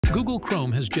Google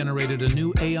Chrome has generated a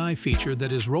new AI feature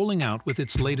that is rolling out with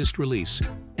its latest release,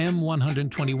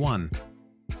 M121.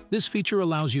 This feature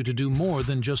allows you to do more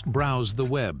than just browse the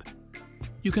web.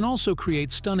 You can also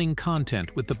create stunning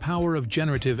content with the power of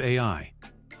generative AI.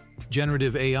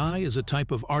 Generative AI is a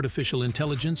type of artificial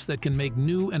intelligence that can make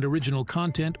new and original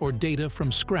content or data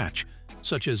from scratch,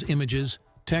 such as images,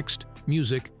 text,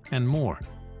 music, and more.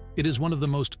 It is one of the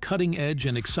most cutting-edge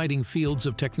and exciting fields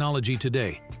of technology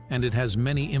today, and it has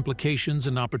many implications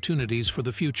and opportunities for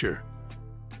the future.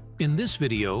 In this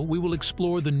video, we will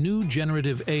explore the new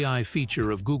generative AI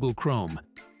feature of Google Chrome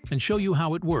and show you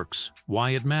how it works,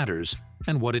 why it matters,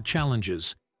 and what it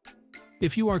challenges.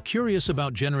 If you are curious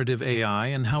about generative AI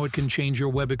and how it can change your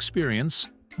web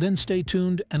experience, then stay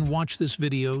tuned and watch this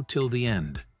video till the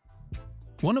end.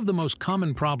 One of the most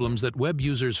common problems that web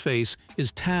users face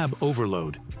is tab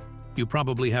overload. You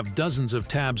probably have dozens of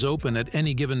tabs open at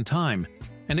any given time,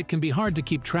 and it can be hard to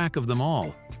keep track of them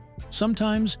all.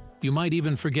 Sometimes, you might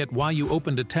even forget why you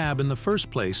opened a tab in the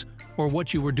first place or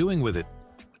what you were doing with it.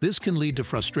 This can lead to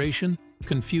frustration,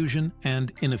 confusion,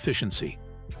 and inefficiency.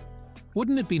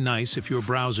 Wouldn't it be nice if your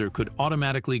browser could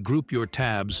automatically group your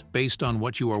tabs based on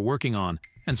what you are working on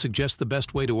and suggest the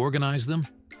best way to organize them?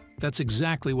 That's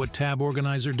exactly what Tab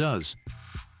Organizer does.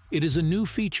 It is a new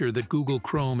feature that Google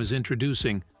Chrome is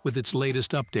introducing with its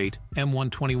latest update,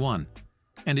 M121,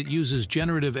 and it uses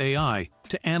generative AI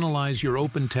to analyze your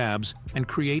open tabs and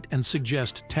create and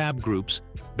suggest tab groups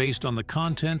based on the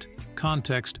content,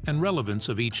 context, and relevance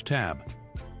of each tab.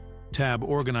 Tab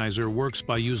Organizer works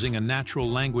by using a natural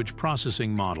language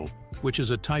processing model, which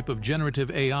is a type of generative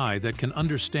AI that can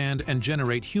understand and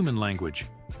generate human language.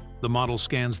 The model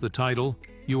scans the title,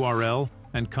 URL,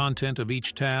 and content of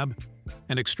each tab,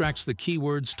 and extracts the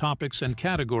keywords, topics, and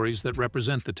categories that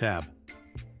represent the tab.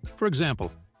 For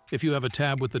example, if you have a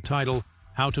tab with the title,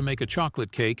 How to Make a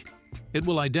Chocolate Cake, it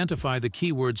will identify the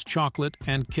keywords chocolate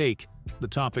and cake, the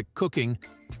topic cooking,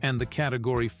 and the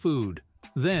category food.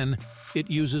 Then, it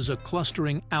uses a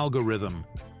clustering algorithm,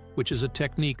 which is a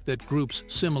technique that groups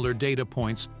similar data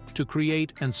points to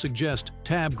create and suggest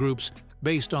tab groups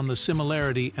based on the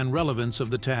similarity and relevance of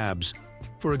the tabs.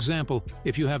 For example,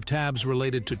 if you have tabs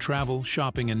related to travel,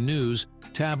 shopping, and news,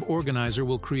 Tab Organizer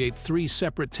will create 3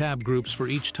 separate tab groups for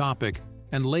each topic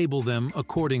and label them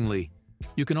accordingly.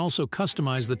 You can also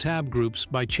customize the tab groups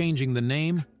by changing the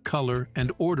name, color,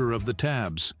 and order of the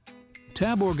tabs.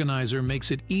 Tab Organizer makes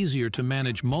it easier to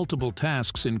manage multiple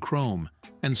tasks in Chrome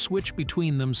and switch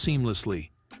between them seamlessly.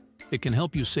 It can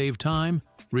help you save time,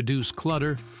 reduce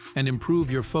clutter, and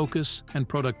improve your focus and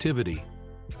productivity.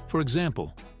 For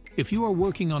example, if you are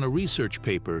working on a research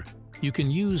paper, you can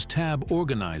use Tab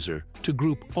Organizer to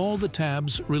group all the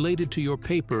tabs related to your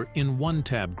paper in one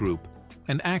tab group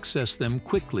and access them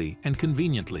quickly and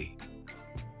conveniently.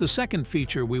 The second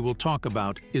feature we will talk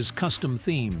about is custom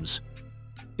themes.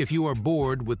 If you are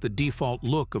bored with the default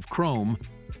look of Chrome,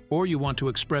 or you want to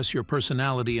express your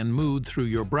personality and mood through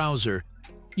your browser,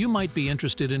 you might be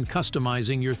interested in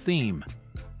customizing your theme.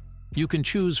 You can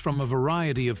choose from a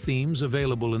variety of themes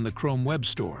available in the Chrome Web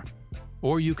Store,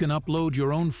 or you can upload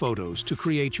your own photos to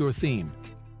create your theme.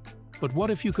 But what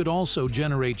if you could also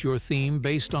generate your theme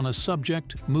based on a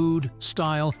subject, mood,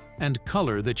 style, and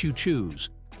color that you choose,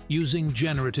 using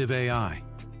generative AI?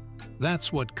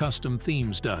 That's what Custom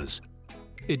Themes does.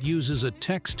 It uses a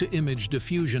text-to-image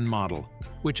diffusion model,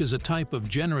 which is a type of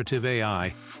generative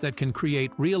AI that can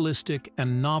create realistic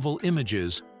and novel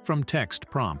images from text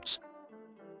prompts.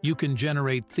 You can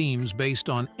generate themes based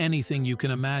on anything you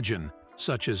can imagine,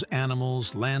 such as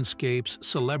animals, landscapes,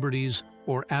 celebrities,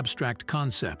 or abstract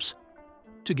concepts.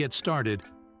 To get started,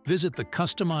 visit the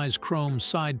Customize Chrome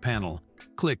side panel,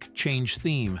 click Change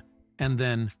Theme, and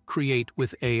then Create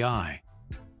with AI.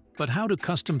 But how do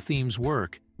custom themes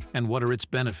work, and what are its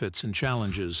benefits and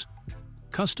challenges?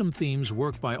 Custom themes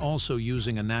work by also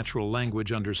using a natural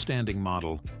language understanding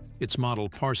model. Its model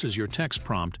parses your text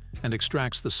prompt and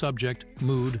extracts the subject,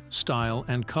 mood, style,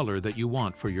 and color that you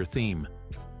want for your theme.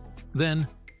 Then,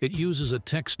 it uses a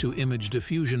text-to-image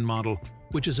diffusion model,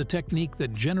 which is a technique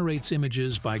that generates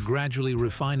images by gradually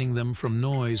refining them from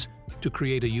noise to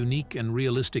create a unique and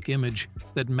realistic image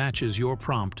that matches your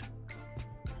prompt.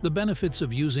 The benefits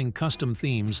of using custom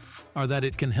themes are that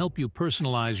it can help you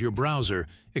personalize your browser,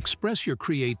 express your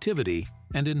creativity,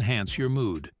 and enhance your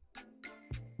mood.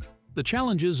 The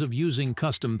challenges of using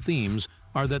custom themes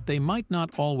are that they might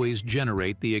not always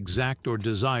generate the exact or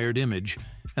desired image,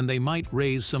 and they might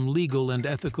raise some legal and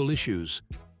ethical issues.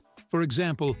 For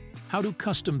example, how do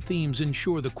custom themes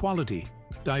ensure the quality,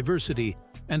 diversity,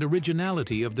 and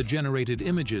originality of the generated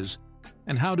images,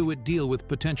 and how do it deal with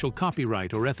potential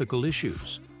copyright or ethical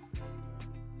issues?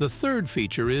 The third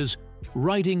feature is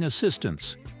writing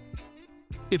assistance.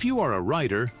 If you are a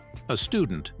writer, a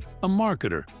student, a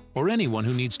marketer, or anyone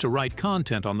who needs to write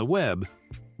content on the web,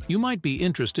 you might be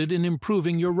interested in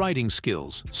improving your writing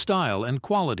skills, style, and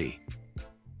quality.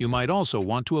 You might also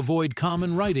want to avoid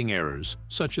common writing errors,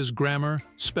 such as grammar,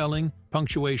 spelling,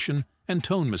 punctuation, and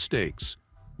tone mistakes.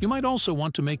 You might also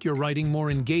want to make your writing more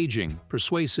engaging,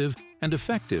 persuasive, and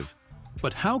effective.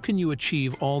 But how can you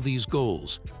achieve all these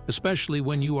goals, especially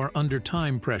when you are under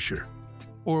time pressure,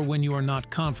 or when you are not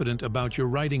confident about your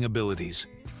writing abilities?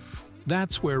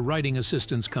 That's where writing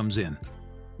assistance comes in.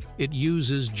 It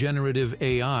uses generative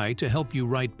AI to help you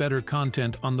write better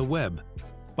content on the web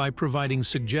by providing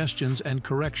suggestions and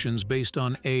corrections based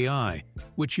on AI,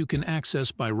 which you can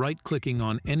access by right-clicking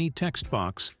on any text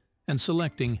box and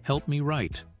selecting Help Me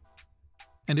Write.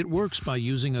 And it works by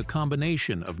using a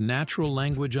combination of natural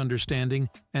language understanding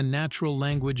and natural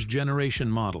language generation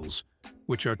models,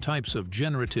 which are types of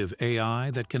generative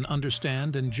AI that can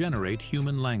understand and generate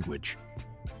human language.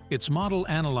 Its model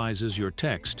analyzes your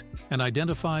text and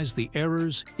identifies the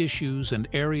errors, issues, and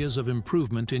areas of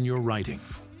improvement in your writing.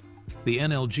 The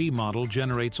NLG model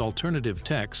generates alternative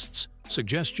texts,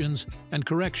 suggestions, and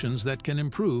corrections that can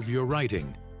improve your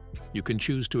writing. You can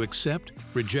choose to accept,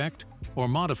 reject, or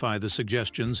modify the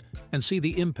suggestions and see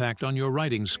the impact on your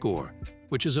writing score,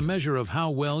 which is a measure of how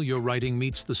well your writing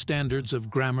meets the standards of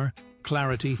grammar,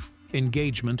 clarity,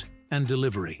 engagement, and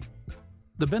delivery.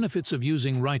 The benefits of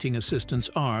using writing assistance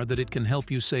are that it can help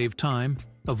you save time,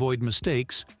 avoid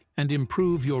mistakes, and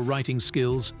improve your writing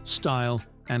skills, style,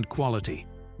 and quality.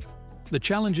 The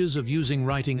challenges of using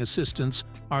writing assistance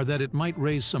are that it might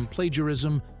raise some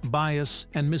plagiarism, bias,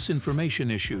 and misinformation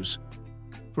issues.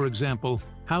 For example,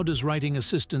 how does writing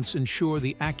assistance ensure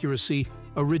the accuracy,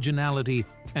 originality,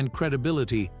 and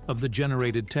credibility of the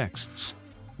generated texts?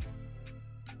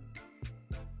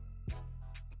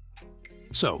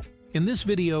 So, in this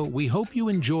video, we hope you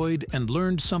enjoyed and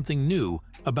learned something new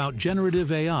about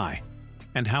generative AI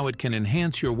and how it can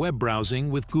enhance your web browsing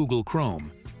with Google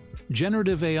Chrome.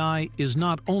 Generative AI is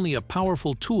not only a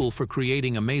powerful tool for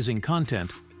creating amazing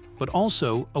content, but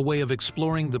also a way of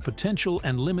exploring the potential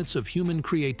and limits of human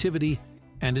creativity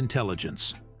and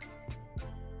intelligence.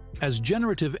 As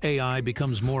generative AI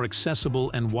becomes more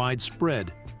accessible and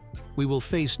widespread, we will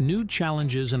face new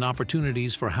challenges and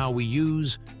opportunities for how we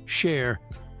use, share,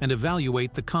 and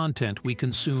evaluate the content we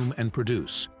consume and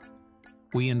produce.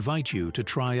 We invite you to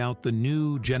try out the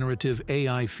new generative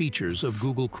AI features of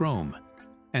Google Chrome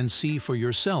and see for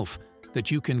yourself that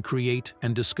you can create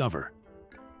and discover.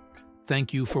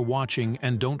 Thank you for watching,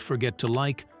 and don't forget to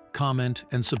like, comment,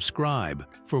 and subscribe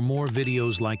for more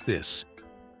videos like this.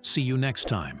 See you next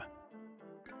time.